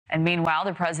And meanwhile,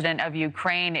 the president of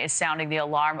Ukraine is sounding the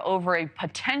alarm over a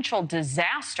potential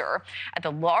disaster at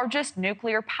the largest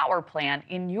nuclear power plant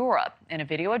in Europe. In a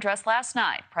video address last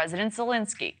night, President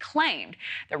Zelensky claimed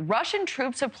that Russian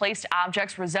troops have placed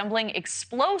objects resembling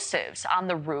explosives on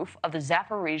the roof of the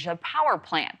Zaporizhzhia power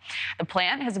plant. The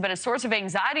plant has been a source of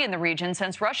anxiety in the region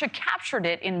since Russia captured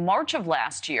it in March of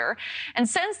last year. And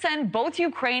since then, both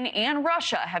Ukraine and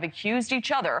Russia have accused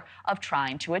each other of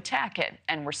trying to attack it.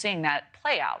 And we're seeing that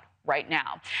play out right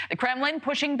now. The Kremlin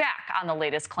pushing back on the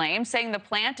latest claim, saying the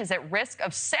plant is at risk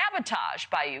of sabotage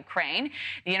by Ukraine.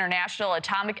 The International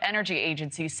Atomic Energy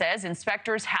Agency says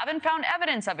inspectors haven't found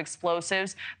evidence of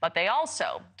explosives, but they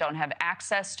also don't have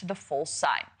access to the full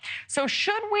site. So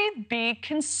should we be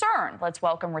concerned? Let's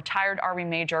welcome retired Army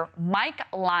Major Mike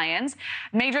Lyons.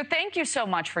 Major, thank you so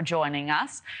much for joining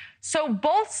us. So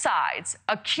both sides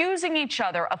accusing each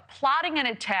other of plotting an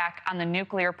attack on the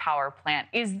nuclear power plant.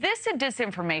 Is this a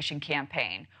disinformation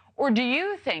campaign, or do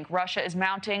you think Russia is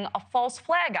mounting a false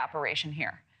flag operation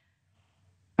here?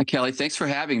 Hi, Kelly. Thanks for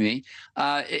having me.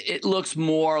 It looks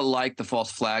more like the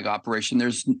false flag operation.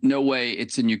 There's no way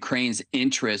it's in Ukraine's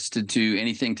interest to do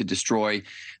anything to destroy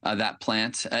that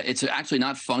plant. It's actually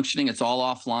not functioning. It's all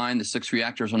offline. The 6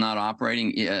 reactors are not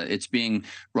operating. It's being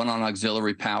run on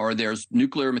auxiliary power. There's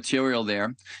nuclear material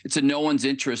there. It's in no one's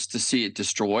interest to see it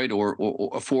destroyed, or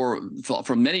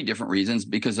for many different reasons,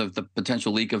 because of the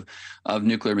potential leak of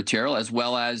nuclear material, as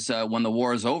well as when the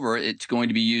war is over, it's going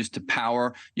to be used to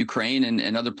power Ukraine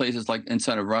and other places like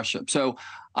inside of Russia. So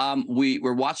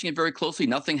we're watching it very closely.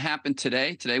 Nothing happened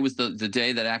today. Today was the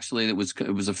day that actually it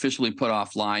was officially put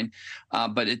offline.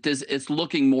 But it's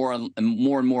looking more and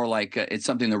more like it's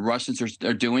something the Russians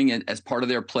are doing as part of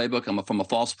their playbook from a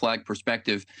false flag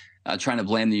perspective, trying to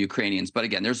blame the Ukrainians. But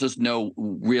again, there's just no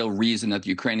real reason that the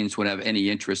Ukrainians would have any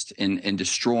interest in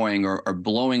destroying or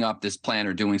blowing up this plant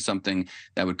or doing something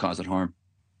that would cause it harm.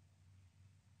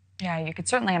 Yeah, you could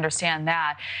certainly understand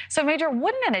that. So, Major,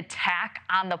 wouldn't an attack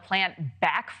on the plant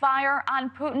backfire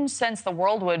on Putin, since the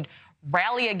world would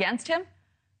rally against him?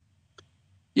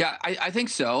 Yeah, I think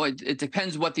so. It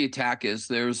depends what the attack is.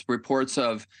 There's reports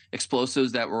of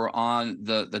explosives that were on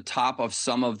the top of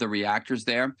some of the reactors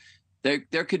there.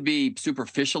 There could be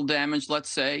superficial damage,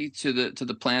 let's say, to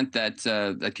the plant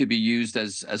that could be used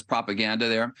as propaganda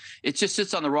there. It just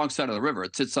sits on the wrong side of the river.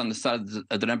 It sits on the side of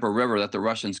the Dnieper River that the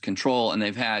Russians control, and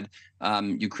they've had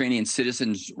Ukrainian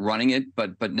citizens running it,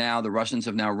 but now the Russians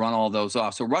have now run all those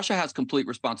off. So Russia has complete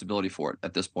responsibility for it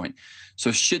at this point.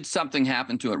 So should something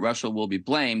happen to it, Russia will be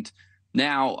blamed.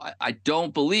 Now, I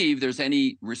don't believe there's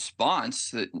any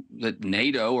response that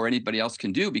NATO or anybody else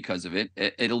can do because of it.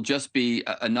 It'll just be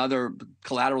another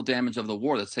collateral damage of the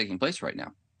war that's taking place right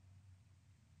now.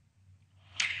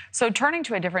 So turning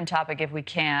to a different topic, if we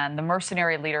can, the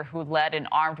mercenary leader who led an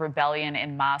armed rebellion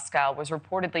in Moscow was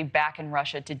reportedly back in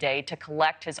Russia today to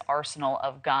collect his arsenal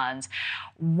of guns.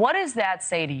 What does that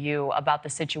say to you about the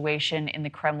situation in the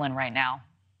Kremlin right now?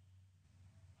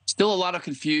 Still a lot of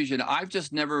confusion. I've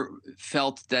just never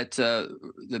felt that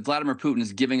Vladimir Putin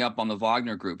is giving up on the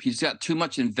Wagner Group. He's got too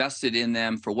much invested in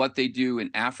them for what they do in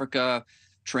Africa,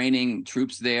 training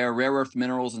troops there, rare earth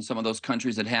minerals in some of those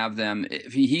countries that have them.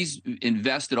 He's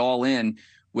invested all in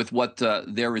with what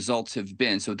their results have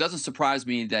been. So it doesn't surprise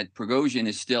me that Prigozhin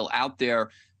is still out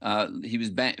there. He was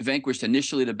vanquished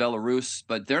initially to Belarus,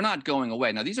 but they're not going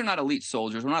away. Now, these are not elite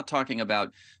soldiers. We're not talking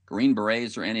about Green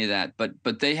Berets or any of that,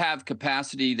 but they have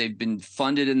capacity. They've been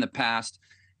funded in the past,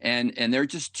 and they're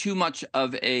just too much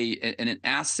of an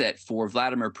asset for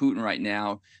Vladimir Putin right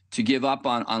now to give up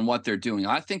on what they're doing.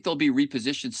 I think they'll be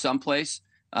repositioned someplace.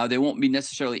 They won't be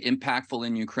necessarily impactful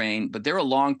in Ukraine, but they're a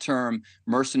long-term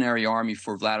mercenary army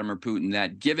for Vladimir Putin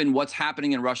that, given what's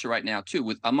happening in Russia right now,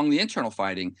 too, among the internal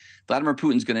fighting, Vladimir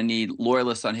Putin's going to need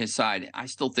loyalists on his side. I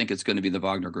still think it's going to be the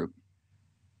Wagner Group.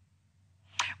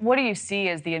 What do you see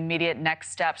as the immediate next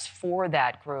steps for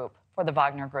that group, for the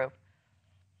Wagner Group?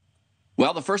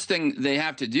 Well, the first thing they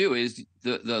have to do is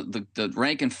the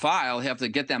rank and file have to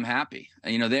get them happy.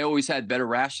 You know, they always had better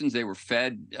rations. They were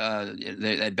fed.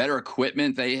 They had better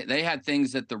equipment. They had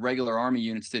things that the regular army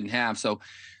units didn't have. So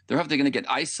they're going to get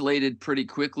isolated pretty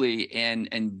quickly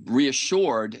and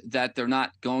reassured that they're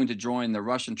not going to join the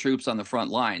Russian troops on the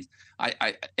front lines.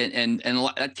 And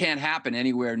that can't happen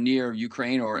anywhere near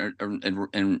Ukraine or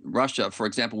in Russia, for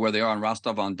example, where they are in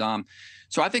Rostov-on-Don.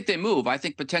 So I think they move. I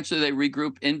think potentially they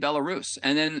regroup in Belarus,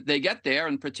 and then they get there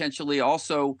and potentially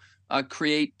also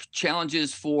create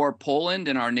challenges for Poland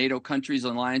and our NATO countries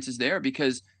and alliances there,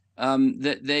 because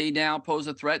that they now pose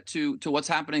a threat to what's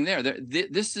happening there.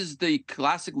 This is the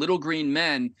classic little green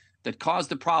men that caused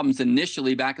the problems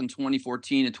initially back in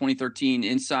 2014 and 2013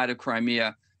 inside of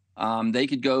Crimea. They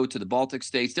could go to the Baltic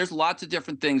states. There's lots of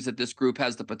different things that this group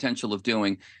has the potential of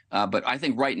doing. But I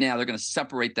think right now they're going to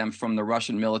separate them from the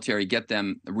Russian military, get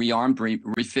them rearmed,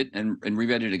 refit, and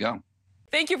ready to go.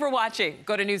 Thank you for watching.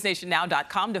 Go to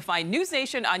newsnationnow.com to find News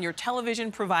Nation on your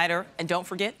television provider. And don't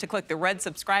forget to click the red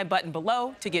subscribe button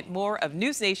below to get more of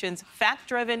News Nation's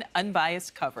fact-driven,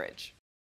 unbiased coverage.